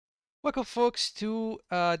Welcome folks to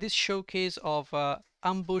this showcase of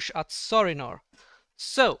Ambush at Sorinor.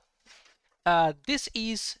 So, this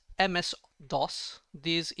is MS-DOS.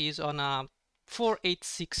 This is on a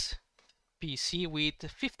 486 PC with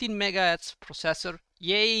 15 MHz processor.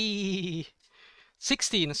 Yay!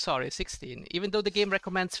 16, sorry, 16. Even though the game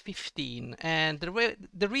recommends 15. And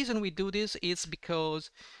the reason we do this is because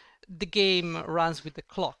the game runs with the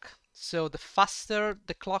clock. So the faster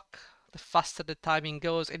the clock, the faster the timing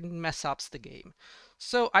goes, and it mess ups the game.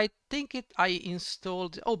 So I think I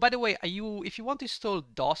installed. Oh, by the way, if you want to install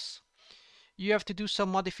DOS, you have to do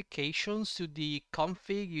some modifications to the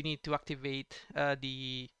config. You need to activate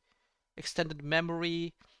the extended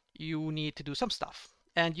memory. You need to do some stuff.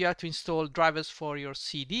 And you have to install drivers for your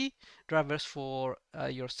CD, drivers for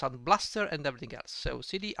your Sound Blaster, and everything else. So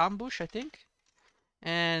CD Ambush, I think,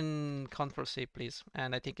 and Control C, please.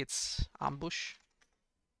 And I think it's Ambush.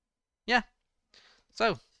 Yeah.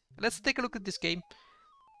 So let's take a look at this game.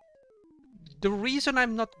 The reason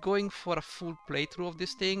I'm not going for a full playthrough of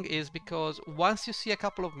this thing is because once you see a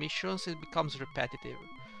couple of missions, it becomes repetitive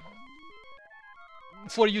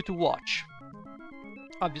for you to watch,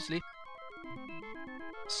 obviously.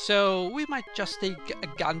 So we might just take a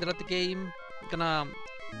gander at the game. Gonna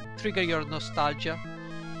trigger your nostalgia.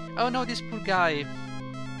 Oh no, this poor guy.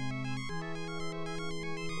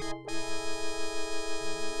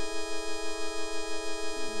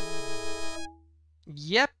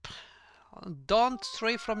 Yep, don't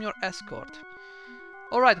stray from your escort.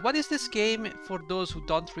 Alright, what is this game for those who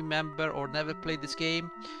don't remember or never played this game?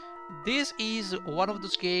 This is one of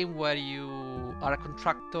those games where you are a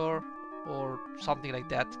contractor or something like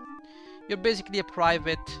that. You're basically a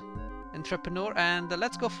private entrepreneur, and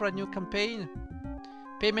let's go for a new campaign.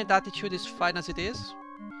 Payment attitude is fine as it is.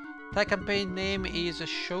 Tag campaign name is a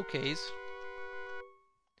showcase.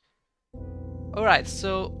 Alright,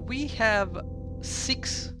 so we have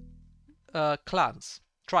 6 clans,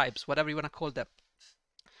 tribes, whatever you want to call them.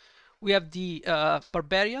 We have the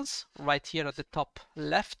barbarians right here at the top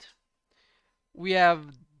left. We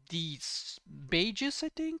have the mages, I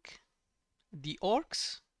think, the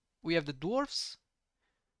orcs, we have the dwarves,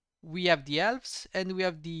 we have the elves, and we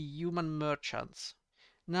have the human merchants.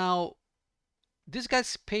 Now, these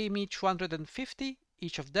guys pay me 250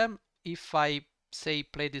 each of them. If I say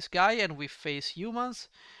play this guy and we face humans,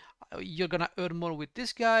 you're gonna earn more with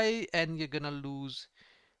this guy and you're gonna lose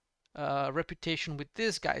reputation with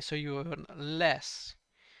this guy, so you earn less.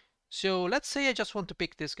 So let's say I just want to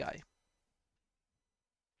pick this guy.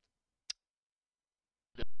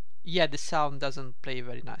 Yeah, the sound doesn't play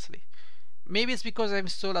very nicely. Maybe it's because I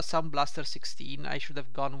installed a Sound Blaster 16. I should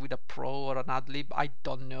have gone with a Pro or an Adlib. I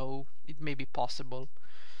don't know. It may be possible.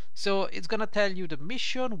 So it's gonna tell you the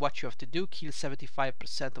mission, what you have to do, kill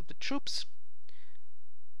 75% of the troops.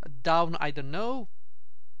 Down, I don't know.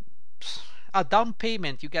 A down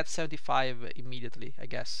payment, you get 75 immediately, I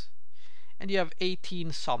guess. And you have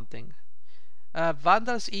 18 something.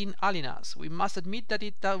 Vandals in Alinas. We must admit that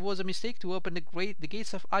it was a mistake to open the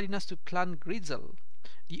gates of Alinas to Clan Gritzel.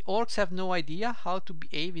 The orcs have no idea how to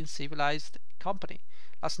behave in civilized company.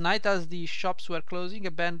 Last night, as the shops were closing,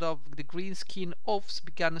 a band of the green-skinned oafs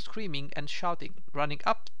began screaming and shouting, running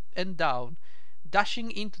up and down,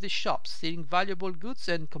 dashing into the shops, stealing valuable goods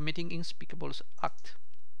and committing unspeakable acts.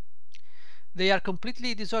 They are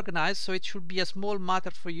completely disorganized, so it should be a small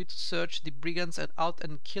matter for you to search the brigands out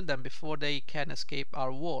and kill them before they can escape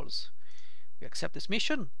our walls. We accept this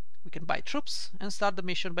mission. We can buy troops and start the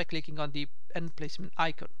mission by clicking on the end placement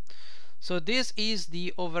icon. So this is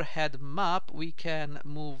the overhead map. We can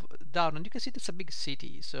move down and you can see it's a big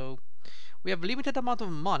city. So we have limited amount of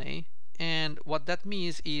money, and what that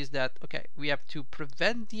means is that, okay, we have to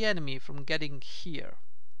prevent the enemy from getting here.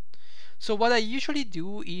 So what I usually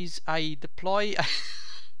do is I deploy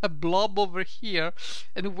a blob over here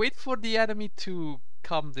and wait for the enemy to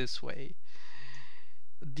come this way.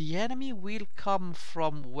 The enemy will come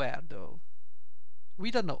from where though?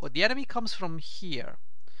 We don't know. The enemy comes from here.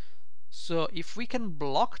 So if we can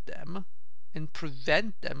block them and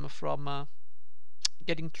prevent them from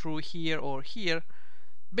getting through here or here,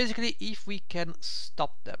 basically if we can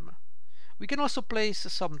stop them. We can also place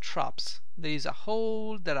some traps. There is a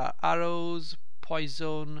hole, there are arrows,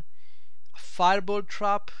 poison, a fireball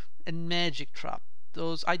trap, and magic trap.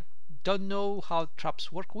 Those, I don't know how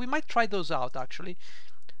traps work. We might try those out actually.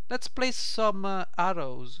 Let's place some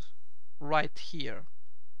arrows right here.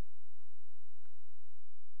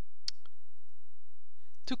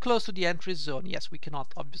 Too close to the entry zone. Yes, we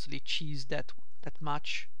cannot obviously cheese that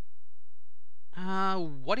much.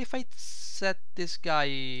 What if I set this guy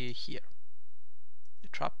here? The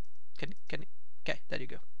trap. Can okay, there you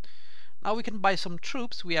go. Now we can buy some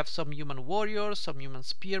troops. We have some human warriors, some human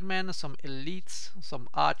spearmen, some elites, some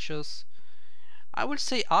archers. I will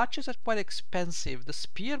say archers are quite expensive. The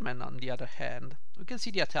spearmen, on the other hand, we can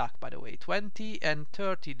see the attack, by the way, 20 and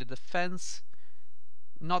 30. The defense,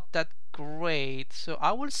 not that great. So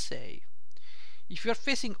I will say, if you are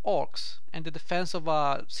facing orcs and the defense of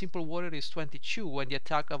a simple warrior is 22 and the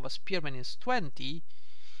attack of a spearman is 20,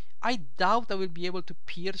 I doubt I will be able to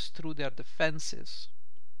pierce through their defenses.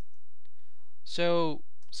 So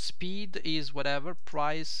speed is whatever,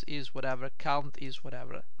 price is whatever, count is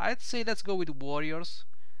whatever. I'd say let's go with warriors.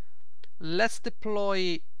 Let's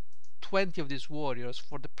deploy 20 of these warriors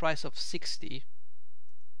for the price of 60.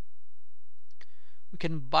 We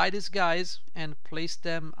can buy these guys and place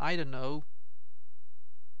them, I don't know,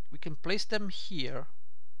 we can place them here.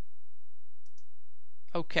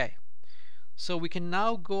 Okay, so we can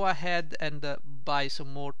now go ahead and buy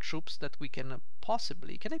some more troops that we can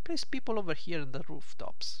possibly... Can I place people over here in the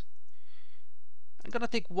rooftops? I'm gonna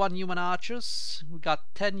take 1 human archers. We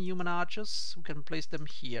got 10 human archers. We can place them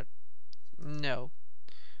here. No.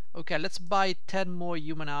 Okay, let's buy 10 more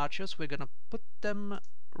human archers. We're gonna put them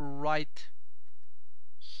right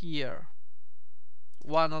here.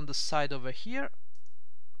 1 on the side over here.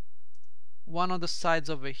 1 on the sides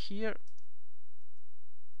over here.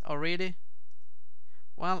 Oh, really?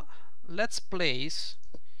 Well, let's place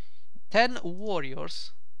 10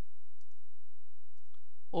 warriors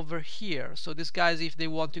over here. So these guys, if they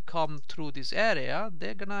want to come through this area,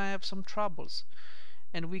 they're gonna have some troubles.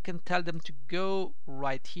 And we can tell them to go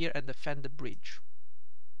right here and defend the bridge.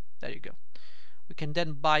 There you go. We can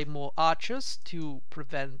then buy more archers to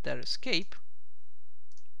prevent their escape.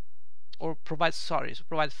 Or provide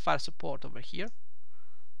fire support over here.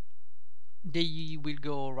 They will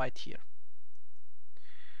go right here.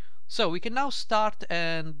 So we can now start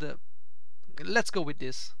and let's go with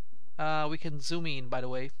this. We can zoom in, by the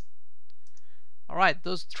way. Alright,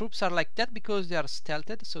 those troops are like that because they are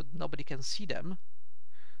stealthed, so nobody can see them.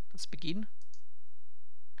 Let's begin.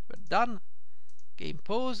 We're done. Game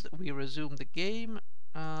paused. We resume the game.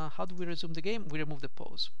 How do we resume the game? We remove the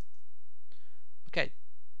pause. Okay.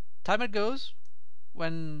 Timer goes.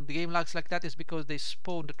 When the game lags like that is because they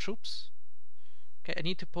spawn the troops. Okay, I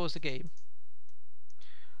need to pause the game.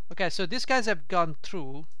 Okay, so these guys have gone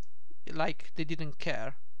through like they didn't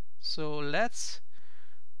care. So let's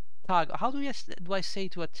tag. How do I say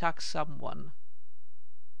to attack someone?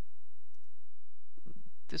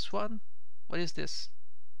 This one? What is this?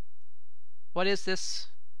 What is this?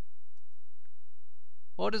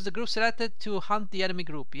 Orders the group selected to hunt the enemy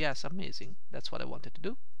group. Yes, amazing. That's what I wanted to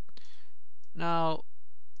do. Now,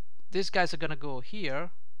 these guys are gonna go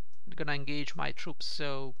here. They're gonna engage my troops.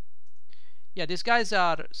 So, yeah, these guys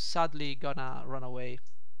are sadly gonna run away.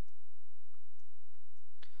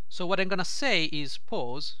 So what I'm gonna say is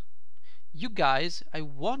pause. You guys, I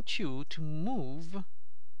want you to move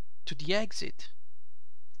to the exit.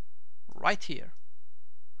 Right here.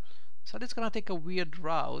 So it's gonna take a weird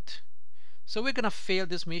route. So we're gonna fail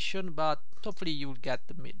this mission, but hopefully you'll get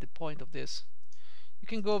the point of this. You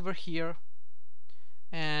can go over here.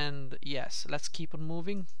 And yes, let's keep on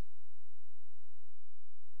moving.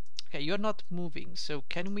 Okay, you're not moving, so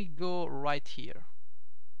can we go right here?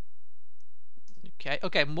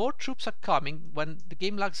 Okay, more troops are coming. When the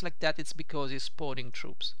game lags like that, it's because it's spawning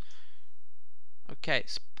troops. Okay,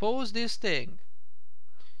 pause this thing.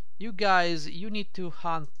 You guys, you need to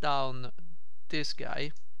hunt down this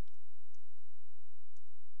guy.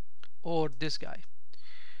 Or this guy.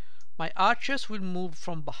 My archers will move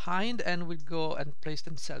from behind and will go and place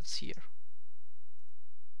themselves here.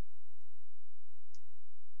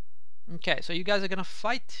 Okay, so you guys are gonna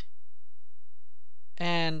fight.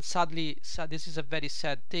 And sadly, this is a very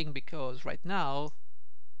sad thing because right now,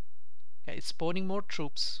 okay, it's spawning more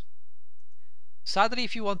troops. Sadly,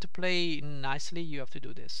 if you want to play nicely, you have to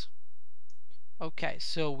do this. Okay,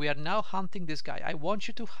 so we are now hunting this guy. I want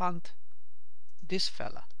you to hunt this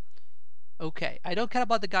fella. Okay, I don't care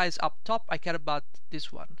about the guys up top, I care about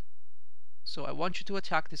this one. So I want you to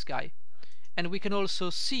attack this guy. And we can also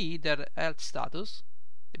see their health status.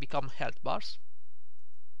 They become health bars.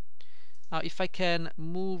 Now if I can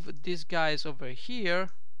move these guys over here,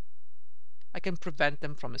 I can prevent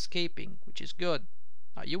them from escaping, which is good.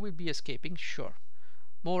 Now you will be escaping, sure.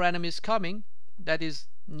 More enemies coming, that is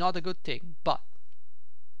not a good thing, but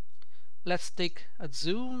let's take a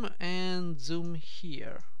zoom and zoom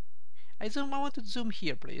here. I want to zoom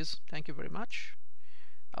here, please. Thank you very much.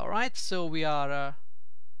 Alright, so we are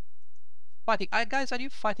fighting. Guys, are you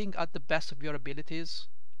fighting at the best of your abilities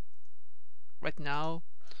right now?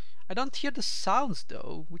 I don't hear the sounds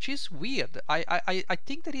though, which is weird. I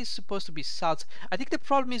think that is supposed to be sounds. I think the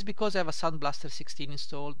problem is because I have a Sound Blaster 16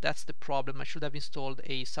 installed. That's the problem. I should have installed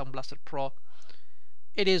a Sound Blaster Pro.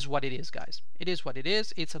 It is what it is, guys. It is what it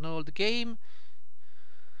is. It's an old game.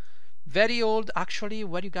 Very old, actually.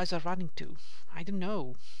 Where you guys are running to? I don't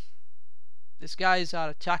know. These guys are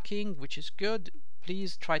attacking, which is good.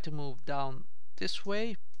 Please try to move down this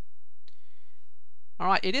way.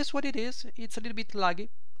 Alright, it is what it is. It's a little bit laggy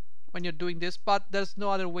when you're doing this, but there's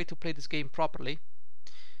no other way to play this game properly.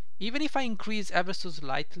 Even if I increase ever so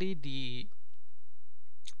slightly the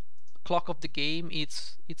clock of the game,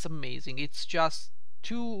 it's amazing. It's just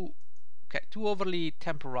too overly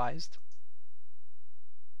temporized.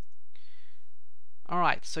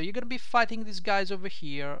 Alright, so you're gonna be fighting these guys over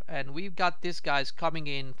here, and we've got these guys coming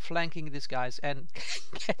in, flanking these guys, and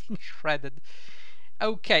getting shredded.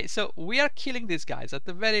 Okay, so we are killing these guys. At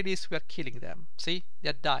the very least, we are killing them. See?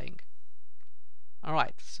 They're dying.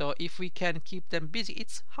 Alright, so if we can keep them busy,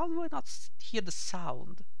 it's... How do I not hear the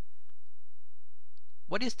sound?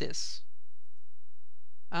 What is this?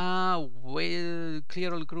 Well,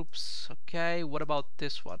 clear all groups. Okay, what about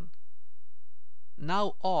this one?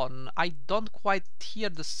 Now on. I don't quite hear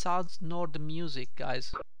the sounds nor the music,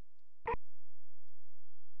 guys.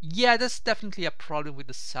 Yeah, that's definitely a problem with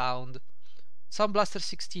the sound. Sound Blaster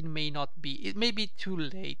 16 may not be, it may be too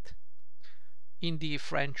late in the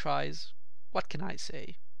franchise. What can I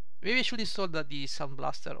say? Maybe I should install the Sound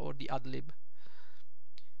Blaster or the Adlib.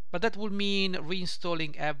 But that would mean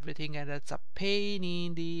reinstalling everything, and that's a pain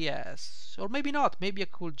in the ass. Or maybe not, maybe I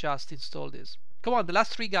could just install this. Come on, the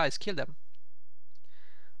last three guys, kill them.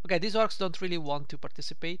 Okay, these orcs don't really want to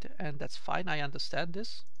participate, and that's fine, I understand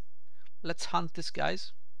this. Let's hunt these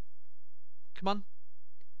guys. Come on.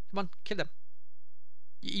 Come on, kill them.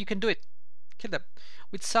 You can do it. Kill them.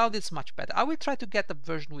 With sound it's much better. I will try to get a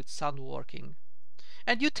version with sound working.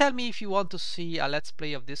 And you tell me if you want to see a let's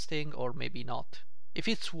play of this thing or maybe not. If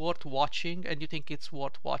it's worth watching and you think it's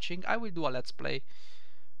worth watching, I will do a let's play.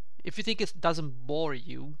 If you think it doesn't bore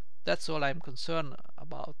you, that's all I'm concerned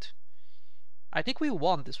about. I think we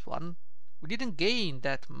won this one. We didn't gain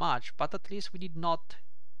that much, but at least we did not...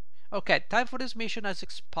 Okay, time for this mission has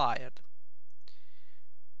expired.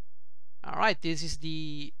 Alright, this is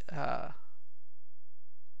the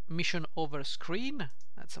mission over screen.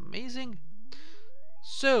 That's amazing.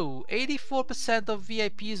 So, 84% of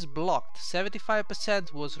VIPs blocked,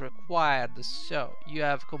 75% was required. So, you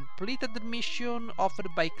have completed the mission offered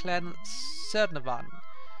by Clan Cernavan.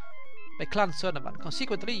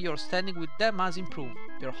 Consequently, your standing with them has improved.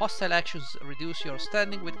 Your hostile actions reduce your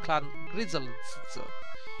standing with Clan Grizzles.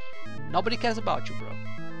 Nobody cares about you, bro.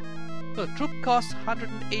 So, troop cost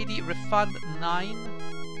 180, refund 9.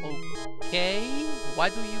 Okay, why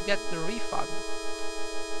do you get the refund?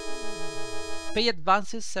 Pay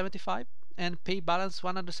advances 75 and pay balance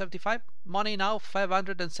 175. Money now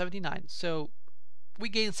 579. So we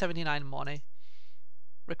gain 79 money.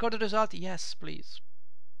 Record the result? Yes, please.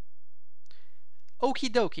 Okie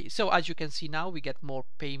dokie. So as you can see now, we get more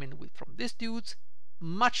payment from these dudes,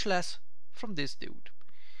 much less from this dude.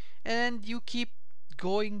 And you keep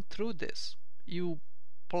going through this. You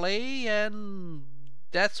play and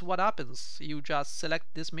that's what happens. You just select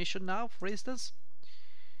this mission now, for instance,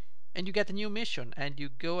 and you get a new mission and you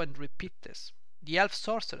go and repeat this. The Elf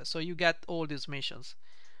Sorcerer, so you get all these missions.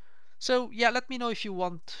 So yeah, let me know if you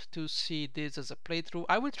want to see this as a playthrough.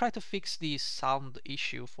 I will try to fix the sound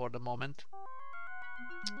issue for the moment.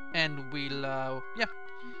 And we'll, yeah,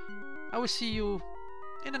 I will see you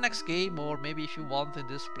in the next game, or maybe if you want in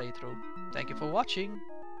this playthrough. Thank you for watching.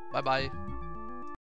 Bye bye.